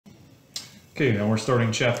Okay, now we're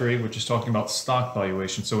starting chapter 8, which is talking about stock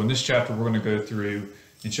valuation. So in this chapter, we're going to go through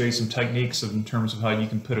and show you some techniques in terms of how you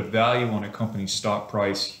can put a value on a company's stock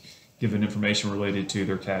price, given information related to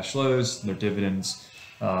their cash flows, their dividends,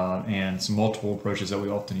 and some multiple approaches that we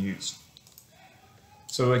often use.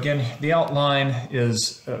 So again, the outline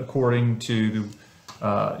is according to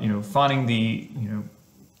finding the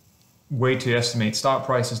way to estimate stock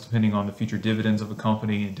prices depending on the future dividends of a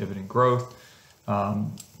company and dividend growth.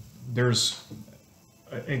 There's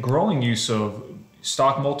a growing use of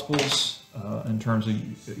stock multiples in terms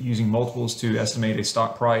of using multiples to estimate a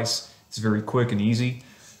stock price. It's very quick and easy.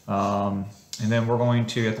 And then we're going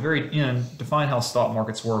to, at the very end, define how stock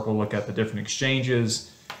markets work. We'll look at the different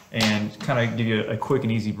exchanges and kind of give you a quick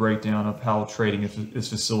and easy breakdown of how trading is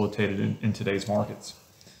facilitated in today's markets.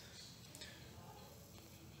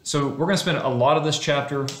 So we're going to spend a lot of this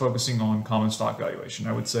chapter focusing on common stock valuation.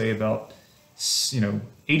 I would say about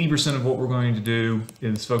 80% of what we're going to do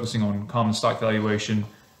is focusing on common stock valuation.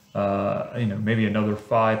 Maybe another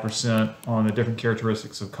 5% on the different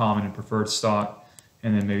characteristics of common and preferred stock,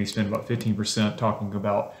 and then maybe spend about 15% talking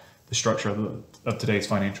about the structure of today's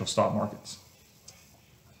financial stock markets.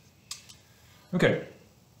 Okay,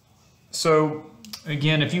 so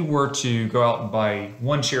again, if you were to go out and buy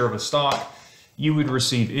one share of a stock, you would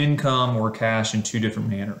receive income or cash in two different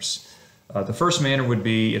manners. The first manner would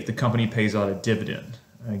be if the company pays out a dividend.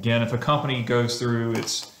 Again, if a company goes through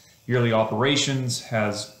its yearly operations,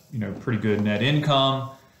 has pretty good net income,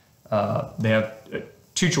 they have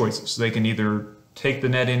two choices. They can either take the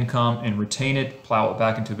net income and retain it, plow it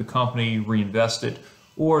back into the company, reinvest it,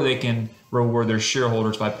 or they can reward their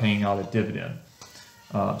shareholders by paying out a dividend.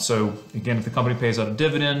 So again, if the company pays out a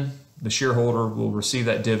dividend, the shareholder will receive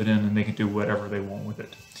that dividend and they can do whatever they want with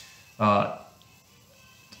it.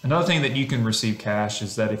 Another thing that you can receive cash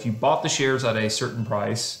is that if you bought the shares at a certain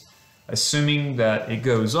price, assuming that it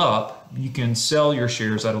goes up, you can sell your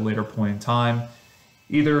shares at a later point in time,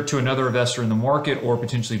 either to another investor in the market or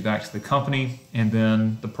potentially back to the company, and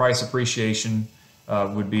then the price appreciation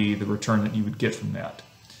would be the return that you would get from that.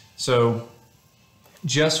 So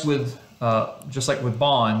just like with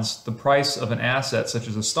bonds, the price of an asset such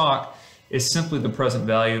as a stock is simply the present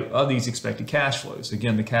value of these expected cash flows.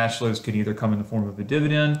 Again, the cash flows could either come in the form of a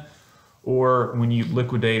dividend, or when you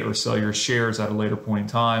liquidate or sell your shares at a later point in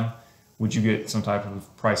time, would you get some type of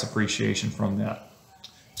price appreciation from that?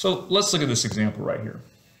 So let's look at this example right here.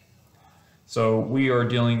 So we are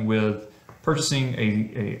dealing with purchasing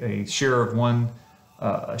a share of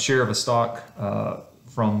a stock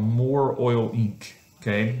from More Oil Inc.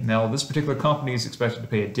 Okay, now this particular company is expected to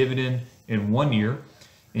pay a dividend in 1 year,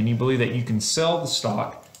 and you believe that you can sell the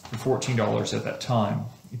stock for $14 at that time.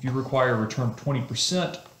 If you require a return of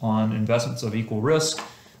 20% on investments of equal risk,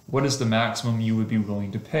 what is the maximum you would be willing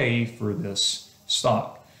to pay for this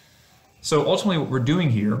stock? So ultimately what we're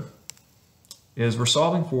doing here is we're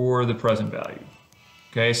solving for the present value.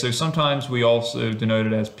 Okay, so sometimes we also denote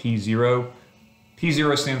it as P0.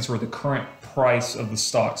 P0 stands for the current price of the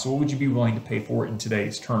stock. So what would you be willing to pay for it in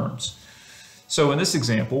today's terms? So in this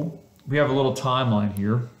example, we have a little timeline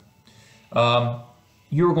here.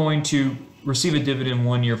 You're going to receive a dividend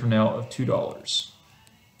 1 year from now of $2.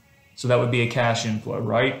 So that would be a cash inflow,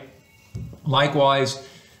 right? Likewise,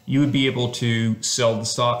 you would be able to sell the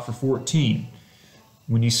stock for $14.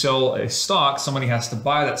 When you sell a stock, somebody has to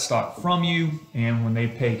buy that stock from you, and when they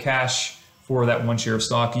pay cash for that one share of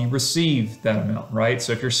stock, you receive that amount, right?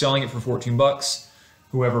 So if you're selling it for 14 bucks,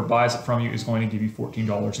 whoever buys it from you is going to give you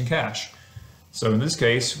 $14 in cash. So in this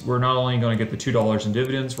case, we're not only going to get the $2 in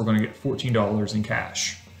dividends, we're going to get $14 in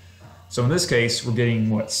cash. So in this case, we're getting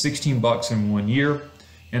what, 16 bucks in 1 year,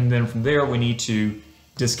 and then from there we need to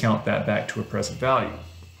discount that back to a present value.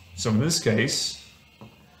 So in this case,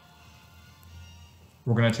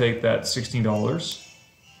 we're going to take that $16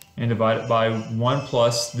 and divide it by 1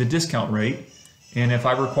 plus the discount rate. And if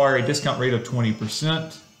I require a discount rate of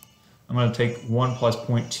 20%, I'm going to take 1 plus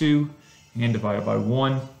 0.2 and divide it by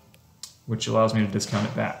 1, which allows me to discount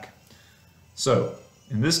it back. So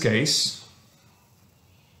in this case,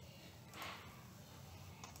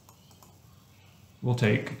 we'll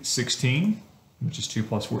take 16, which is 2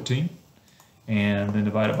 plus 14, and then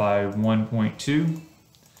divide it by 1.2.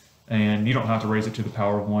 And you don't have to raise it to the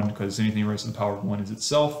power of 1 because anything raised to the power of 1 is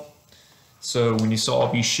itself. So when you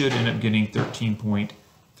solve, you should end up getting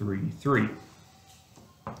 13.33.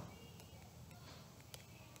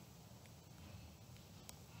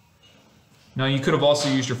 Now you could have also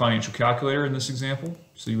used your financial calculator in this example.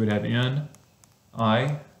 So you would have N,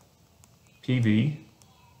 I, PV,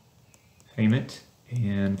 payment,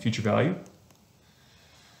 and future value.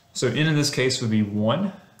 So N in this case would be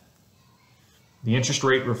 1. The interest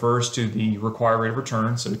rate refers to the required rate of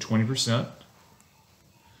return, so 20%.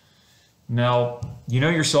 Now, you know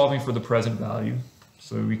you're solving for the present value,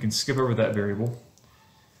 so we can skip over that variable.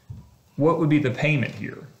 What would be the payment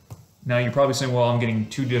here? Now you're probably saying, well, I'm getting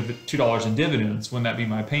 $2 in dividends. Wouldn't that be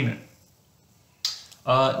my payment?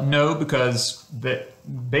 No, because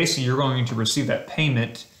basically you're going to receive that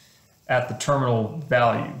payment at the terminal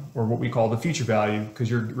value, or what we call the future value, because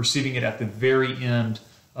you're receiving it at the very end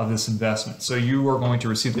of this investment. So you are going to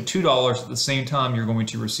receive the $2 at the same time you're going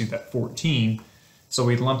to receive that 14. So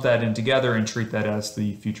we lump that in together and treat that as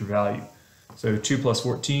the future value. So 2 plus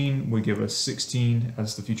 14 would give us 16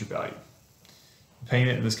 as the future value. The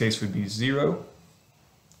payment in this case would be 0.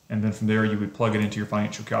 And then from there you would plug it into your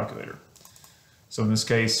financial calculator. So in this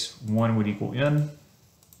case, 1 would equal n.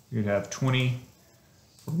 You'd have 20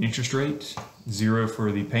 for the interest rate, 0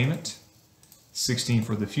 for the payment, 16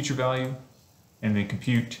 for the future value, and then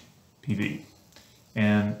compute PV.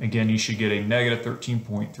 And again, you should get a negative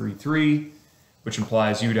 13.33, which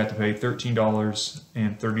implies you would have to pay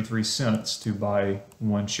 $13.33 to buy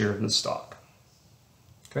 1 share of this stock.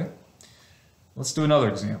 Okay, let's do another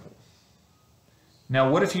example. Now,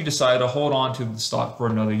 what if you decide to hold on to the stock for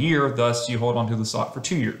another year, thus you hold on to the stock for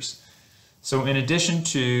 2 years? So in addition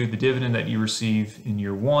to the dividend that you receive in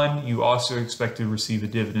year 1, you also expect to receive a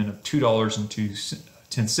dividend of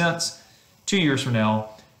 $2.10 2 years from now,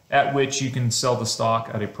 at which you can sell the stock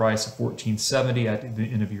at a price of $14.70 at the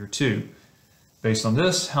end of year 2. Based on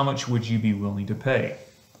this, how much would you be willing to pay?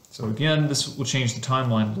 So again, this will change the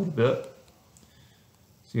timeline a little bit.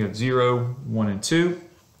 So you have 0, 1, and 2.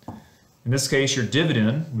 In this case, your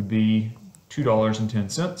dividend would be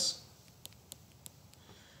 $2.10.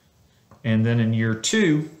 And then in year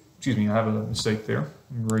 2, excuse me, I have a mistake there.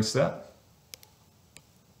 Erase that.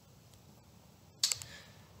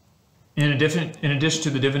 In addition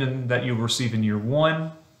to the dividend that you'll receive in year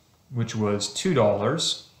 1, which was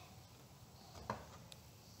 $2,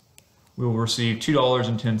 we will receive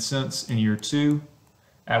 $2.10 in year 2,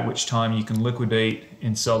 at which time you can liquidate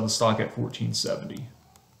and sell the stock at $14.70.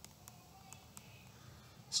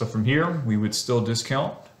 So from here, we would still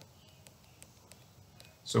discount.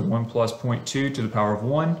 So 1 plus 0.2 to the power of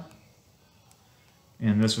 1.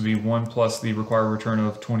 And this would be 1 plus the required return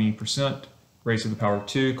of 20% raised to the power of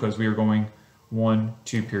 2, because we are going 1,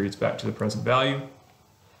 2 periods back to the present value.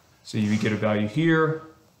 So you would get a value here.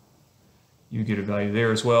 You get a value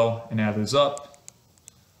there as well, and add those up.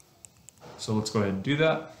 So let's go ahead and do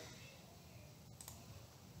that.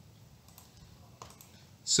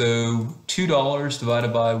 So $2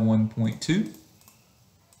 divided by 1.2.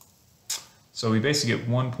 So we basically get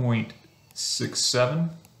 1.67.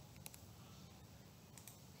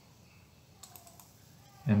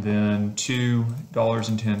 And then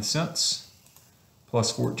 $2.10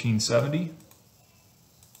 plus $14.70.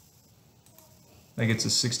 That gets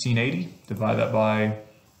us $16.80. Divide that by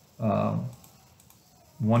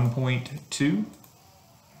 1.2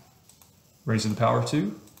 raised to the power of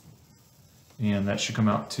 2. And that should come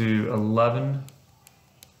out to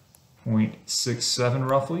 11.67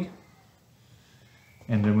 roughly.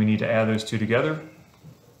 And then we need to add those two together.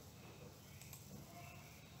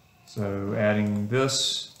 So adding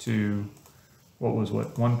this to,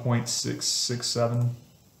 1.667.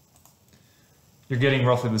 You're getting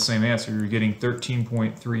roughly the same answer. You're getting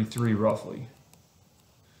 13.33 roughly.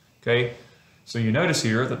 Okay, so you notice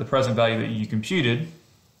here that the present value that you computed,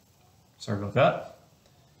 sorry about that,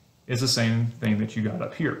 is the same thing that you got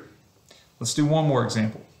up here. Let's do one more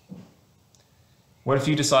example. What if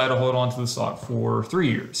you decide to hold on to the stock for 3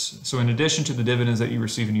 years? So in addition to the dividends that you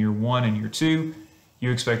receive in year 1 and year 2,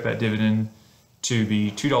 you expect that dividend to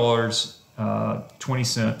be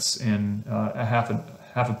 $2.20 and a half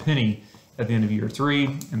a penny at the end of year 3,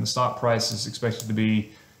 and the stock price is expected to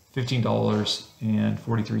be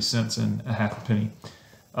 $15.43 and a half a penny.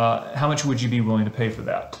 How much would you be willing to pay for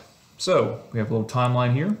that? So we have a little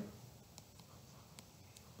timeline here.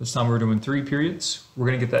 This time we're doing 3 periods. We're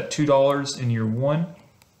going to get that $2 in year 1,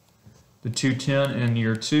 the $2.10 in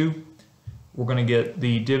year 2. We're going to get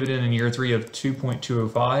the dividend in year 3 of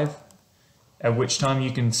 2.205, at which time you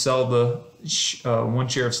can sell the 1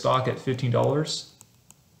 share of stock at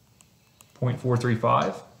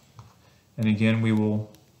 $15.435. And again, we will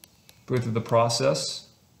go through the process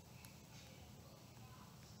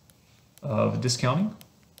of discounting.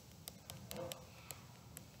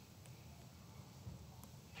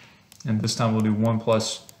 And this time we'll do 1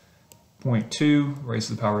 plus 0.2 raised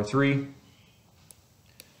to the power of 3.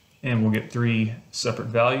 And we'll get 3 separate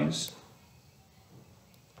values.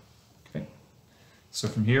 Okay. So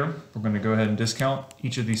from here, we're going to go ahead and discount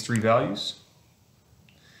each of these 3 values.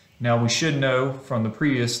 Now we should know from the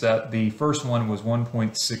previous that the first one was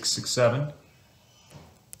 1.667.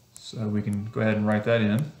 So we can go ahead and write that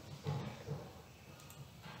in.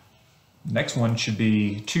 Next one should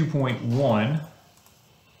be 2.1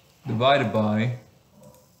 divided by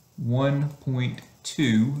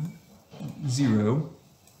 1.20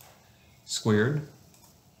 squared.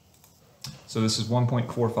 So this is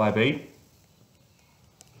 1.458.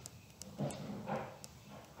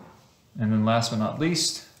 And then last but not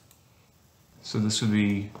least, so this would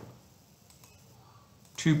be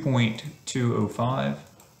 2.205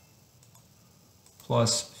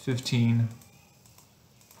 plus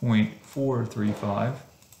 15.435.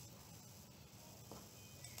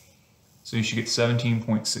 So you should get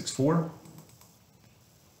 17.64.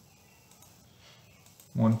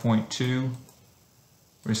 1.2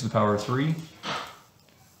 raised to the power of 3.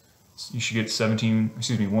 So you should get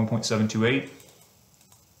 1.728.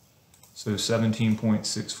 So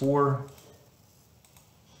 17.64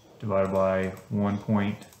 divided by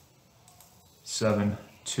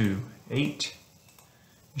 1.728.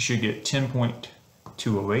 You should get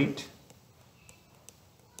 10.208.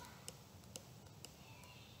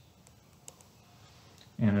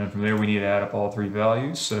 And then from there we need to add up all three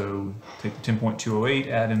values. So take the 10.208,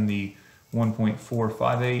 add in the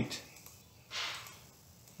 1.458,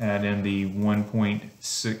 add in the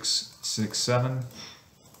 1.667,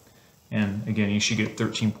 and again you should get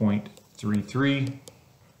 13.33.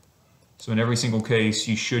 So in every single case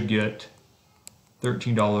you should get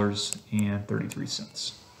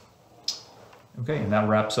 $13.33. Okay, and that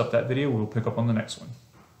wraps up that video. We'll pick up on the next one.